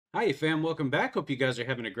Hi, fam. Welcome back. Hope you guys are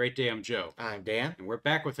having a great day. I'm Joe. I'm Dan. And we're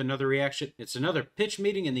back with another reaction. It's another pitch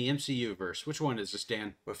meeting in the MCU verse. Which one is this,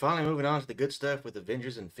 Dan? We're finally moving on to the good stuff with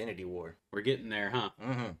Avengers Infinity War. We're getting there, huh?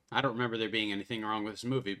 Mm-hmm. I don't remember there being anything wrong with this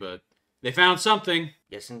movie, but they found something.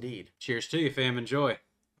 Yes, indeed. Cheers to you, fam. Enjoy.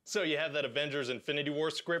 So you have that Avengers Infinity War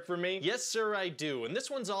script for me? Yes, sir, I do. And this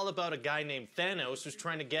one's all about a guy named Thanos who's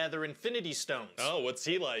trying to gather Infinity Stones. Oh, what's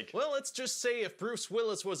he like? Well, let's just say if Bruce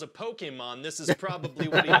Willis was a Pokemon, this is probably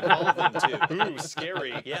what he'd evolve into. Ooh,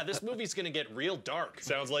 scary. Yeah, this movie's gonna get real dark.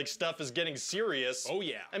 Sounds like stuff is getting serious. Oh,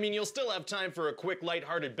 yeah. I mean, you'll still have time for a quick,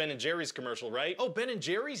 lighthearted Ben & Jerry's commercial, right? Oh, Ben &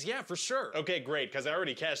 Jerry's? Yeah, for sure. Okay, great, because I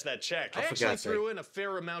already cashed that check. I actually threw in a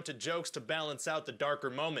fair amount of jokes to balance out the darker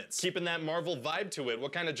moments. Keeping that Marvel vibe to it.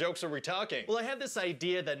 What kind of jokes are we talking? Well, I had this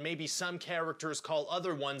idea that maybe some characters call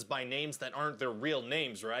other ones by names that aren't their real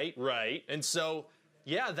names, right? Right. And so,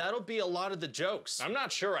 yeah, that'll be a lot of the jokes. I'm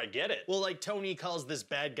not sure I get it. Well, like Tony calls this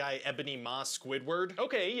bad guy Ebony Moss Squidward.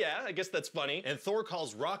 Okay, yeah, I guess that's funny. And Thor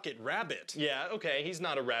calls Rocket Rabbit. Yeah, okay, he's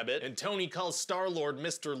not a rabbit. And Tony calls Star-Lord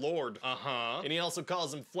Mr. Lord. Uh-huh. And he also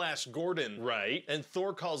calls him Flash Gordon. Right. And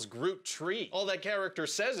Thor calls Groot Tree. All that character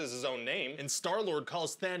says is his own name. And Star-Lord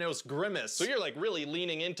calls Thanos Grimace. So you're like really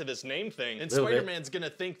leaning into this name thing. And Spider-Man's gonna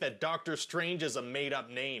think that Doctor Strange is a made-up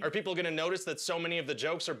name. Are people gonna notice that so many of the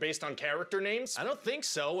jokes are based on character names? I don't think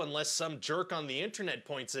so, unless some jerk on the internet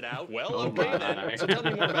points it out. Well, okay then. So tell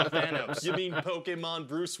me more about Thanos. You mean Pokemon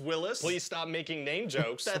Bruce Willis? Please stop making name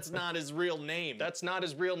jokes. That's not his real name. That's not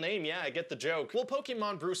his real name, yeah, I get the joke. Well,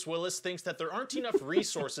 Pokemon Bruce Willis thinks that there aren't enough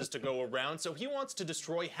resources to go around, so he wants to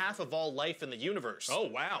destroy half of all life in the universe. Oh,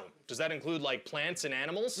 wow. Does that include, like, plants and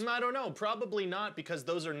animals? I don't know. Probably not, because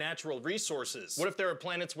those are natural resources. What if there are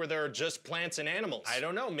planets where there are just plants and animals? I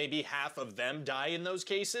don't know. Maybe half of them die in those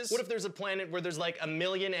cases? What if there's a planet where there's, like, a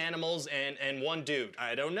million animals and one dude?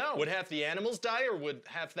 I don't know. Would half the animals die, or would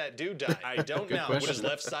half that dude die? I don't know. Would his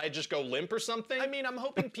left side just go limp or something? I mean, I'm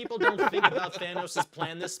hoping people don't think about Thanos'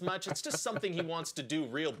 plan this much. It's just something he wants to do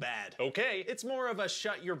real bad. Okay, it's more of a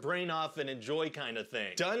shut your brain off and enjoy kind of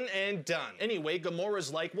thing. Done and done. Anyway,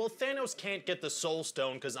 Gamora's like, well, Thanos can't get the Soul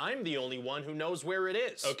Stone because I'm the only one who knows where it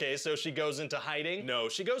is. Okay, so she goes into hiding? No,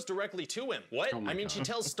 she goes directly to him. What? I mean, she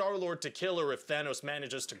tells Star-Lord to kill her if Thanos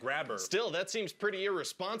manages to grab her. Still, that seems pretty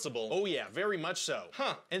irresponsible. Oh yeah, very much so.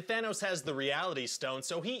 Huh. And Thanos has the Reality Stone,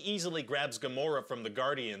 so he easily grabs Gamora from the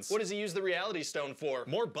Guardians. What does he use the Reality Stone for?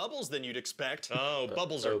 More bubbles than you'd expect. Oh,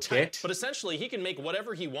 bubbles are tight. But essentially, he can make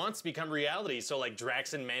whatever he wants become reality, so like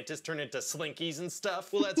Drax and Mantis turn into Slinkies and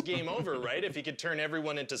stuff. Well, that's game over, right? If he could turn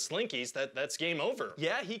everyone into Slinkies, that's game over.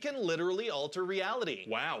 Yeah, he can literally alter reality.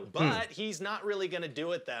 Wow. But he's not really gonna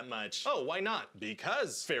do it that much. Oh, why not?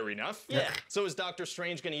 Because. Fair enough. Yeah. So is Doctor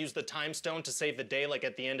Strange gonna use the Time Stone to save the day like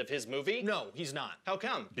at the end of his movie? No, he's not. How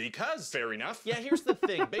come? Because. Fair enough. Yeah, here's the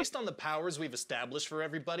thing. Based on the powers we've established for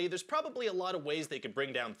everybody, there's probably a lot of ways they could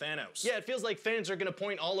bring down Thanos. Yeah, it feels like fans are gonna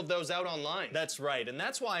point all of those out online. That's right, and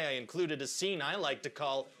that's why I included a scene I like to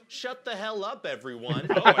call "Shut the hell up, everyone."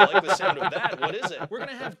 Oh, I like the sound of that. What is it? We're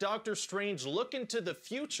gonna have Doctor Strange look into the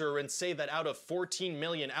future and say that out of 14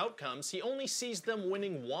 million outcomes, he only sees them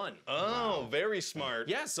winning one. Oh, very smart.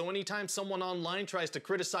 Yeah, so anytime someone online tries to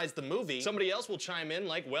criticize the movie, somebody else will chime in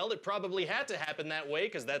like, well, it probably had to happen that way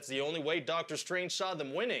because that's the only way Doctor Strange saw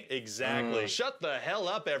them winning. Exactly. Shut the hell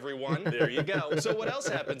up, everyone. There you go. So what else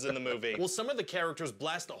happens in the movie? Well, some of the characters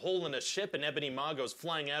blast a hole in a ship and Ebony Maw goes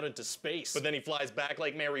flying out into space. But then he flies back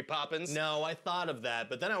like Mary Poppins. No, I thought of that,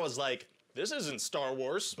 but then I was like, this isn't Star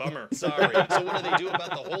Wars. Bummer. Sorry. So what do they do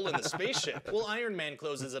about the hole in the spaceship? Well, Iron Man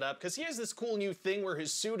closes it up because he has this cool new thing where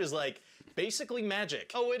his suit is like basically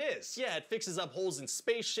magic. Oh, it is? Yeah, it fixes up holes in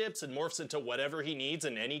spaceships and morphs into whatever he needs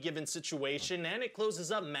in any given situation, and it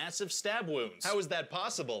closes up massive stab wounds. How is that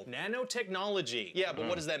possible? Nanotechnology. Yeah, but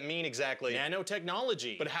what does that mean exactly?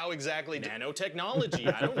 Nanotechnology. But how exactly?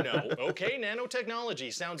 Nanotechnology. I don't know. Okay,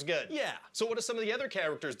 nanotechnology. Sounds good. Yeah. So what do some of the other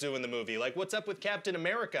characters do in the movie? Like, what's up with Captain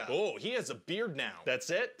America? Oh, he has a beard now. That's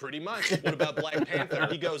it? Pretty much. What about Black Panther?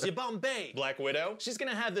 He goes, "Ya Bombay." Black Widow? She's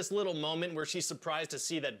gonna have this little moment where she's surprised to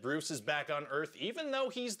see that Bruce is back on Earth, even though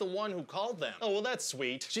he's the one who called them. Oh, well, that's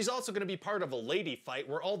sweet. She's also gonna be part of a lady fight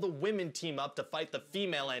where all the women team up to fight the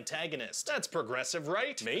female antagonist. That's progressive,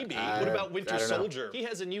 right? Maybe. What about Winter Soldier? He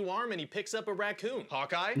has a new arm and he picks up a raccoon.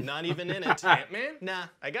 Hawkeye? Not even in it. Ant-Man? Nah.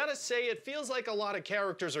 I gotta say, it feels like a lot of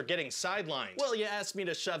characters are getting sidelined. Well, you asked me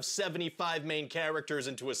to shove 75 main characters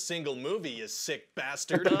into a single movie, you sick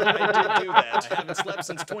bastard. I did do that. I haven't slept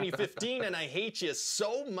since 2015 and I hate you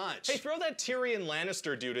so much. Hey, throw that Tyrion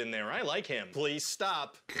Lannister dude in there. I like him. Please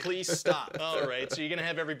stop. Please stop. All right, so you're gonna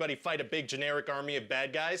have everybody fight a big generic army of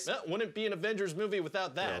bad guys? That wouldn't be an Avengers movie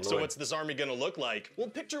without that. So what's this army gonna look like? Well,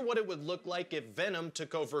 picture what it would look like if Venom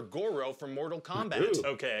took over Goro from Mortal Kombat. Ooh.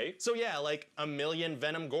 Okay, so yeah, like a million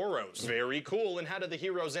Venom Goros. Very cool, and how do the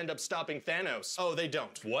heroes end up stopping Thanos? Oh, they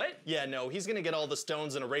don't. What? Yeah, no, he's gonna get all the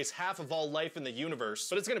stones and erase half of all life in the universe.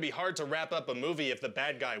 But it's gonna be hard to wrap up a movie if the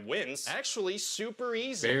bad guy wins. Actually, super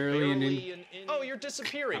easy. Barely Oh, you're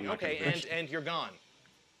disappearing. Okay, and you're gone.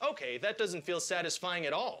 Okay, that doesn't feel satisfying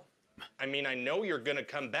at all. I mean, I know you're gonna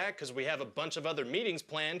come back because we have a bunch of other meetings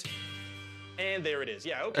planned. And there it is.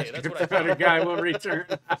 Yeah, okay, that's what I thought. A guy will return.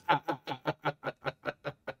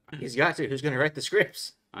 He's got to. Who's going to write the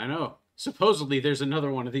scripts? I know. Supposedly, there's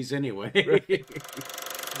another one of these anyway.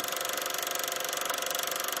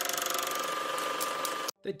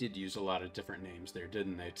 They did use a lot of different names there,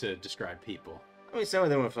 didn't they, to describe people? I mean, some of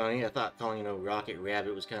them were funny. I thought calling, Rocket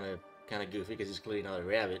Rabbit was kind of goofy because he's clearly not a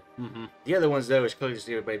rabbit. Mm-hmm. The other ones, though, is clearly just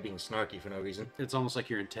everybody being snarky for no reason. It's almost like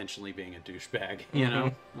you're intentionally being a douchebag, you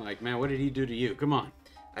know? Like, man, what did he do to you? Come on.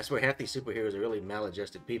 I swear half these superheroes are really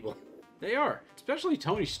maladjusted people. They are. Especially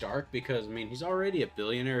Tony Stark, because, I mean, he's already a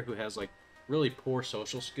billionaire who has, like, really poor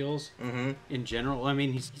social skills in general. I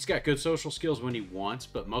mean, he's got good social skills when he wants,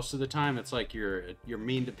 but most of the time it's like you're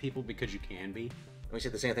mean to people because you can be. We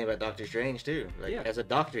said the same thing about Doctor Strange, too. Like, Yeah. as a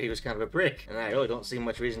doctor, he was kind of a prick, and I really don't see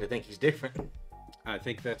much reason to think he's different. I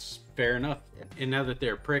think that's fair enough. And now that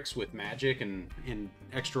they're pricks with magic and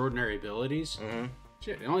extraordinary abilities,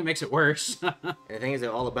 shit, it only makes it worse. And the thing is,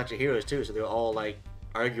 they're all a bunch of heroes, too, so they're all, like,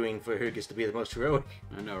 arguing for who gets to be the most heroic.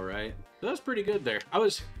 I know, right? That was pretty good there.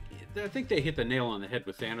 I think they hit the nail on the head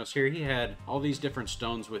with Thanos here. He had all these different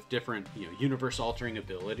stones with different, universe-altering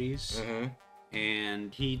abilities,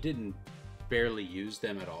 and he didn't barely use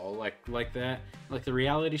them at all like that. Like the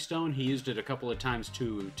Reality Stone, he used it a couple of times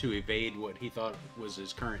to evade what he thought was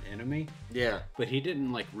his current enemy. Yeah. But he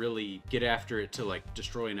didn't really get after it to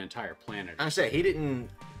destroy an entire planet. I'm saying he didn't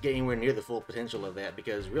get anywhere near the full potential of that,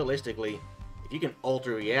 because realistically, if you can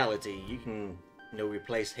alter reality, you can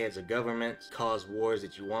replace heads of governments, cause wars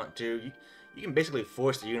that you want to. You can basically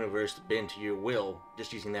force the universe to bend to your will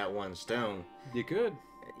just using that one stone. You could.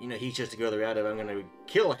 He chose to go the route of, I'm going to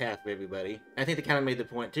kill half of everybody. I think they kind of made the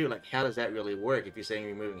point too, like, how does that really work if you're saying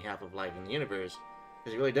removing half of life in the universe?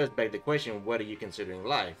 Because it really does beg the question, what are you considering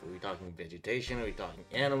life? Are we talking vegetation? Are we talking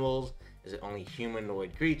animals? Is it only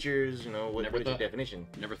humanoid creatures? What is your definition?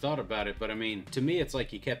 Never thought about it, but I mean, to me, it's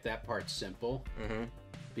like you kept that part simple.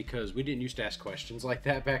 Because we didn't used to ask questions like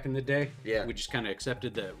that back in the day. Yeah. We just kind of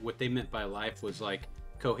accepted that what they meant by life was like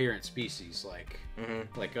coherent species,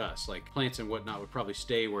 like us, like plants and whatnot would probably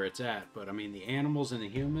stay where it's at. But I mean, the animals and the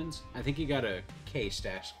humans, I think you got a case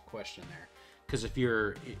to ask a question there. Because if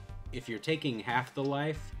you're taking half the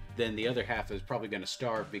life, then the other half is probably going to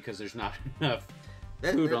starve because there's not enough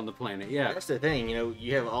food on the planet. Yeah. That's the thing,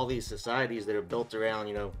 you have all these societies that are built around,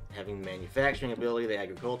 having manufacturing ability, the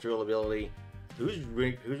agricultural ability. Who's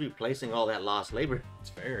replacing all that lost labor? It's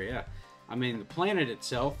fair, yeah. I mean, the planet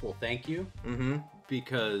itself will thank you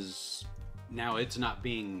because now it's not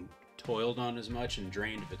being toiled on as much and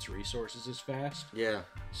drained of its resources as fast. Yeah.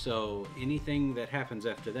 So anything that happens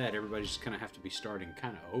after that, everybody's just gonna have to be starting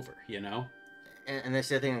kind of over, And that's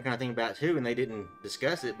the thing I'm kind of thinking about too, and they didn't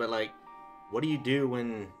discuss it, but like, what do you do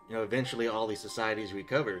when, eventually all these societies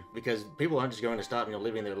recover? Because people aren't just going to stop,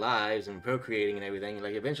 living their lives and procreating and everything.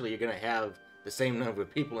 Like, eventually you're going to have the same number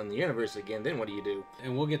of people in the universe again. Then what do you do?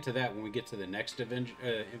 And we'll get to that when we get to the next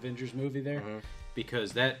Avengers movie there.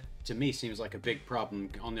 Because that, to me, seems like a big problem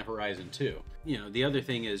on the horizon too. The other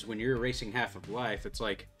thing is, when you're erasing half of life, it's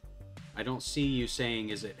like, I don't see you saying,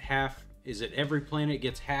 is it every planet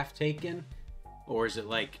gets half taken? Or is it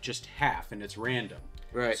like just half and it's random?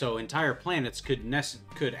 Right. So entire planets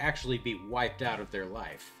could actually be wiped out of their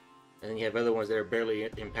life. And then you have other ones that are barely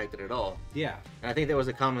impacted at all. Yeah. And I think that was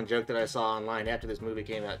a common joke that I saw online after this movie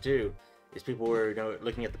came out too. Is people were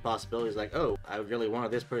looking at the possibilities like, oh, I really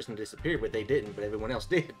wanted this person to disappear, but they didn't, but everyone else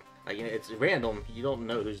did. Like, it's random. You don't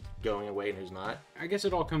know who's going away and who's not. I guess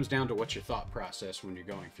it all comes down to what's your thought process when you're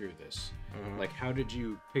going through this. Like, how did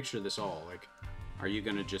you picture this all? Like, are you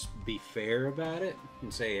going to just be fair about it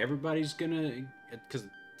and say everybody's going to... Because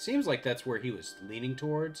it seems like that's where he was leaning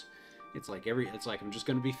towards. It's like I'm just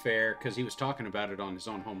going to be fair, because he was talking about it on his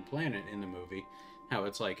own home planet in the movie. How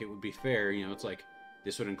it's like it would be fair, it's like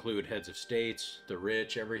this would include heads of states, the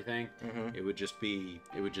rich, everything. It would just be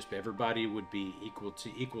everybody would be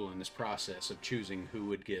equal in this process of choosing who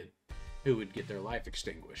would get their life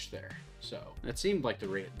extinguished there. So that seemed like the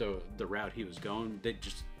route he was going. They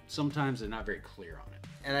just sometimes they're not very clear on it.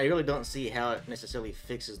 And I really don't see how it necessarily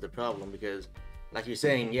fixes the problem, because like you're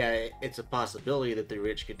saying, yeah, it's a possibility that the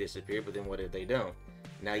rich could disappear, but then what if they don't?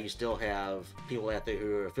 Now you still have people out there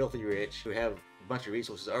who are filthy rich, who have a bunch of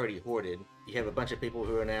resources already hoarded. You have a bunch of people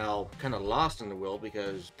who are now kind of lost in the world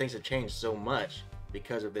because things have changed so much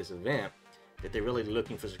because of this event that they're really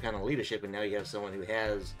looking for some kind of leadership, and now you have someone who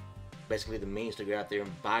has basically the means to go out there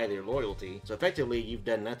and buy their loyalty. So effectively, you've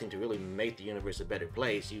done nothing to really make the universe a better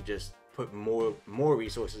place. You just put more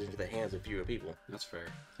resources into the hands of fewer people. That's fair.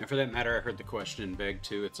 And for that matter, I heard the question begged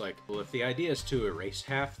too. It's like, well, if the idea is to erase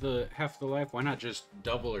half the life, why not just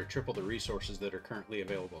double or triple the resources that are currently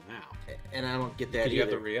available now? And I don't get that either. You have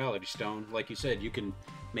the reality stone, like you said, you can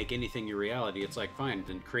make anything your reality. It's like, fine,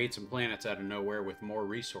 then create some planets out of nowhere with more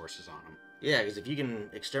resources on them. Yeah, because if you can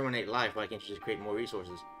exterminate life, why can't you just create more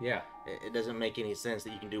resources? Yeah. It doesn't make any sense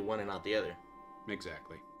that you can do one and not the other.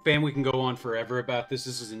 Exactly. Fam, we can go on forever about this.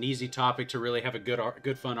 This is an easy topic to really have a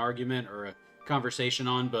good fun argument or a conversation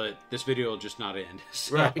on, but this video will just not end.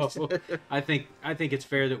 So Right. I think it's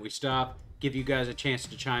fair that we stop, give you guys a chance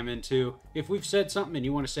to chime in too. If we've said something and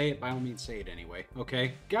you want to say it, by all means say it anyway,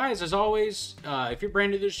 okay? Guys, as always, if you're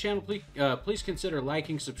brand new to this channel, please consider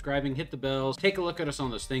liking, subscribing, hit the bells, take a look at us on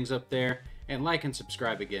those things up there, and like and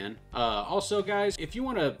subscribe again. Also, guys, if you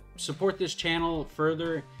want to support this channel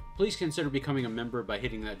further, please consider becoming a member by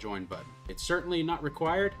hitting that join button. It's certainly not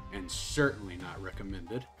required and certainly not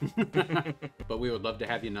recommended, but we would love to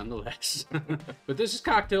have you nonetheless. But this is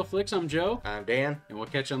Cocktail Flicks. I'm Joe. I'm Dan. And we'll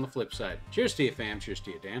catch you on the flip side. Cheers to you, fam. Cheers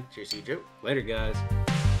to you, Dan. Cheers to you, Joe. Later, guys.